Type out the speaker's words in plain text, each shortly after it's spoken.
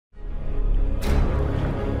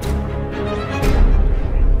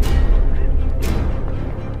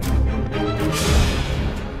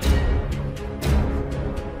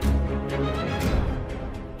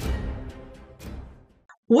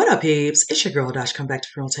up, peeps? It's your girl Dash. Come back to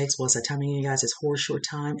Funeral Takes. What's that timing, you guys? It's Horror Short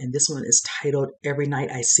Time, and this one is titled Every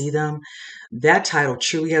Night I See Them. That title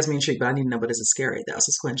truly has me intrigued, but I need to know, but is it scary? Let's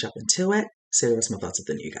just go ahead and jump into it. See the rest of my thoughts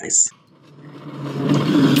within you guys.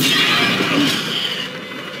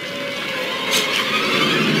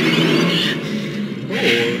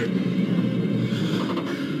 Lord.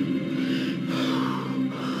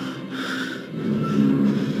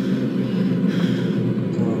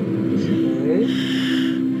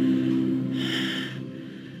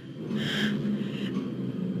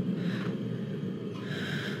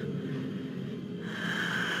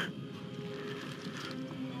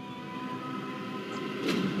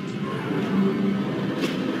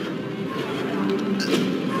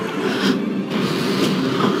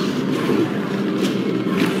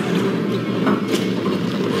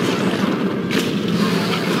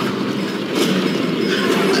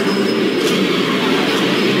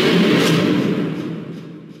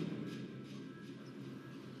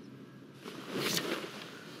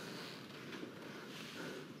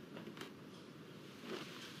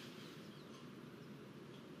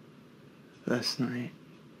 Last night,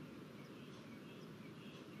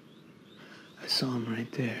 I saw him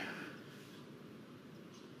right there.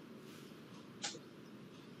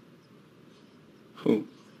 Who?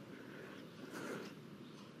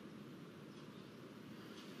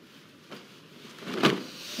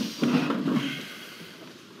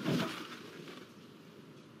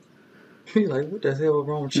 You're like, what the hell is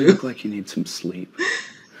wrong with You you? look like you need some sleep.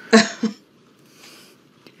 I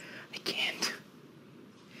can't.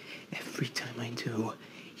 Every time I do,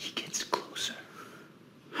 he gets closer.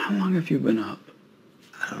 How long have you been up?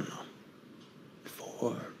 I don't know.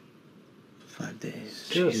 4, 5 days.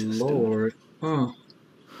 Good Jesus, Lord.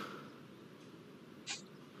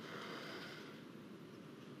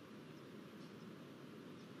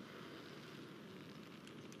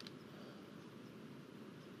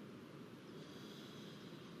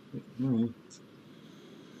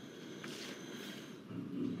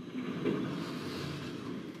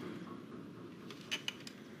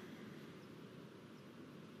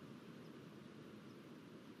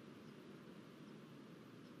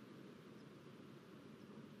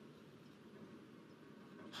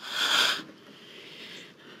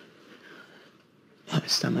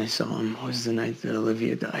 Last time I saw him was the night that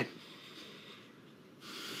Olivia died.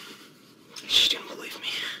 She didn't believe me.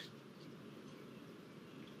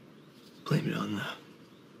 Blamed it on the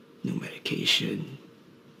new medication,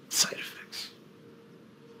 side effects.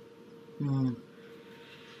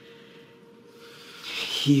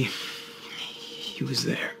 He was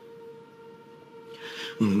there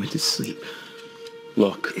when we went to sleep.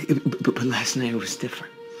 Look. But last night it was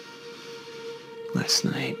different. Last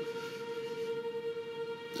night,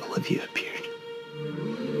 Olivia appeared.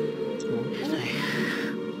 And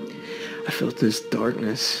I felt this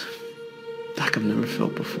darkness like I've never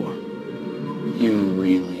felt before. You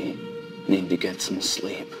really need to get some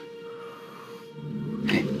sleep.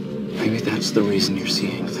 Hey, maybe that's the reason you're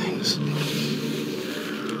seeing things.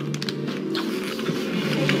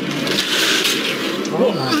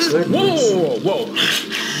 Oh my goodness. Whoa.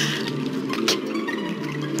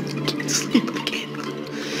 Sleep again.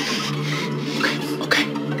 Okay.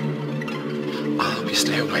 I'll help you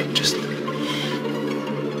stay awake. Just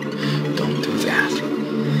don't do that.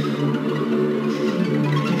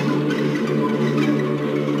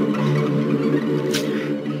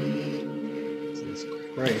 Jesus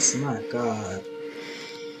Christ, my God.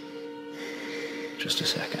 Just a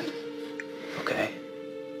second. Okay?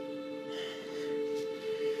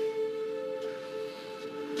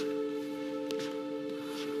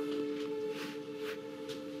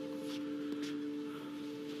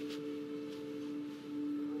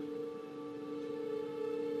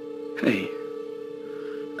 Hey,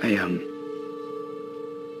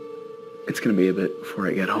 it's gonna be a bit before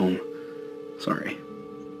I get home. Sorry.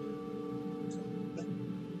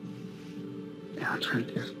 Yeah, I'm trying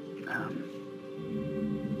to,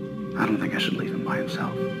 I don't think I should leave him by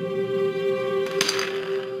himself.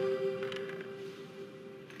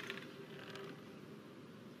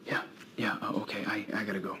 Yeah, okay, I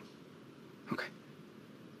gotta go. Okay.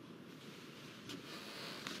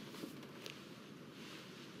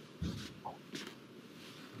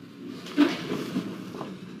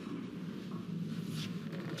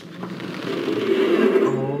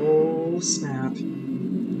 Oh, snap.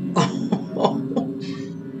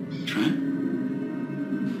 Trent?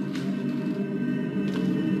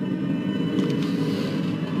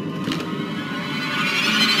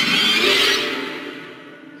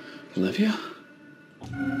 Olivia?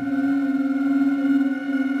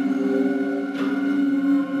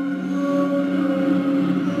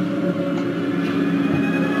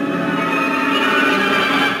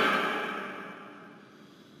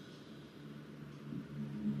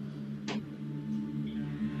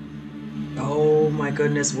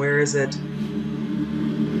 goodness, where is it?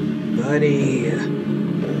 Buddy.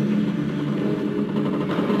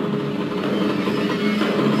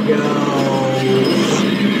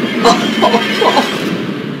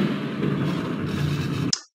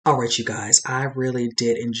 All right, you guys, I really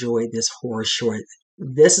did enjoy this horror short.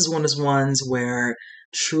 This is one of those ones where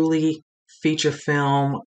truly feature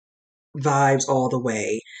film vibes all the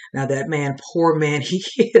way. Now that man, poor man, he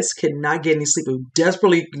cannot get any sleep. He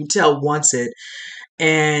desperately, you can tell, wants it,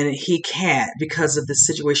 and he can't because of the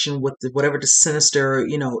situation with whatever the sinister,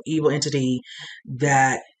 evil entity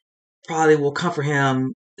that probably will come for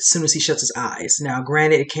him as soon as he shuts his eyes. Now,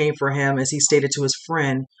 granted, it came for him as he stated to his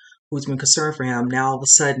friend who's been concerned for him. Now, all of a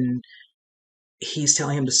sudden, he's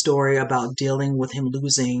telling him the story about dealing with him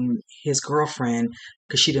losing his girlfriend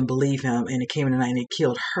because she didn't believe him, and it came in the night and it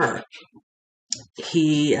killed her.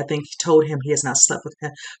 I think, told him he has not slept with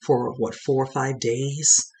him for what, 4 or 5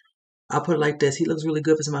 days. I'll put it like this: he looks really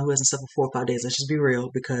good for somebody who hasn't slept for 4 or 5 days. Let's just be real,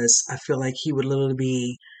 because I feel like he would literally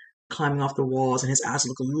be climbing off the walls, and his eyes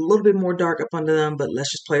look a little bit more dark up under them. But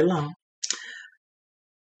let's just play along.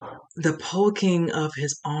 The poking of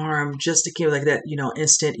his arm, just to give like that,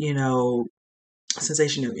 instant,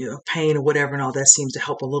 sensation of pain or whatever and all that seems to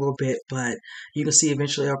help a little bit, but you can see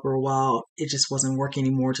eventually after a while it just wasn't working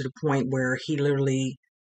anymore, to the point where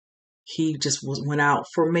he just went out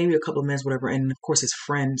for maybe a couple of minutes, whatever, and of course his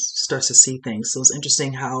friend starts to see things. So it's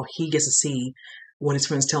interesting how he gets to see what his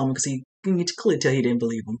friends tell him, because he can clearly tell he didn't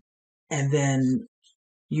believe him. And then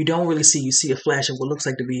you don't really see, you see a flash of what looks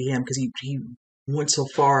like to be him, because he went so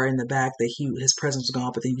far in the back that his presence was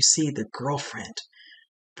gone, but then you see the girlfriend,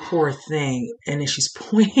 poor thing, and then she's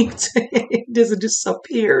pointing to him, it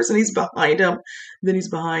disappears, and he's behind him. Then he's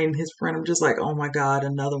behind his friend. I'm just like, oh my God,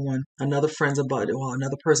 another one, another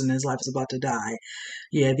another person in his life is about to die.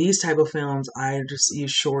 Yeah, these type of films,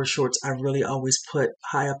 these shorts, I really always put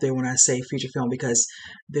high up there when I say feature film, because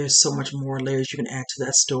there's so much more layers you can add to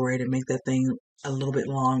that story to make that thing a little bit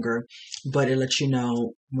longer. But it lets you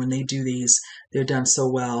know when they do these, they're done so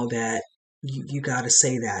well that you got to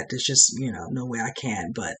say that. There's just, no way I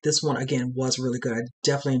can. But this one, again, was really good. I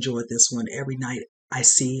definitely enjoyed this one. Every night I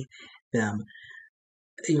see them.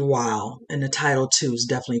 Wow. And the title, too, is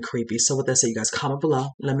definitely creepy. So with that said, you guys comment below.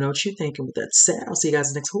 Let me know what you think. And with that said, I'll see you guys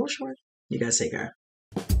in the next horror short. You guys take care.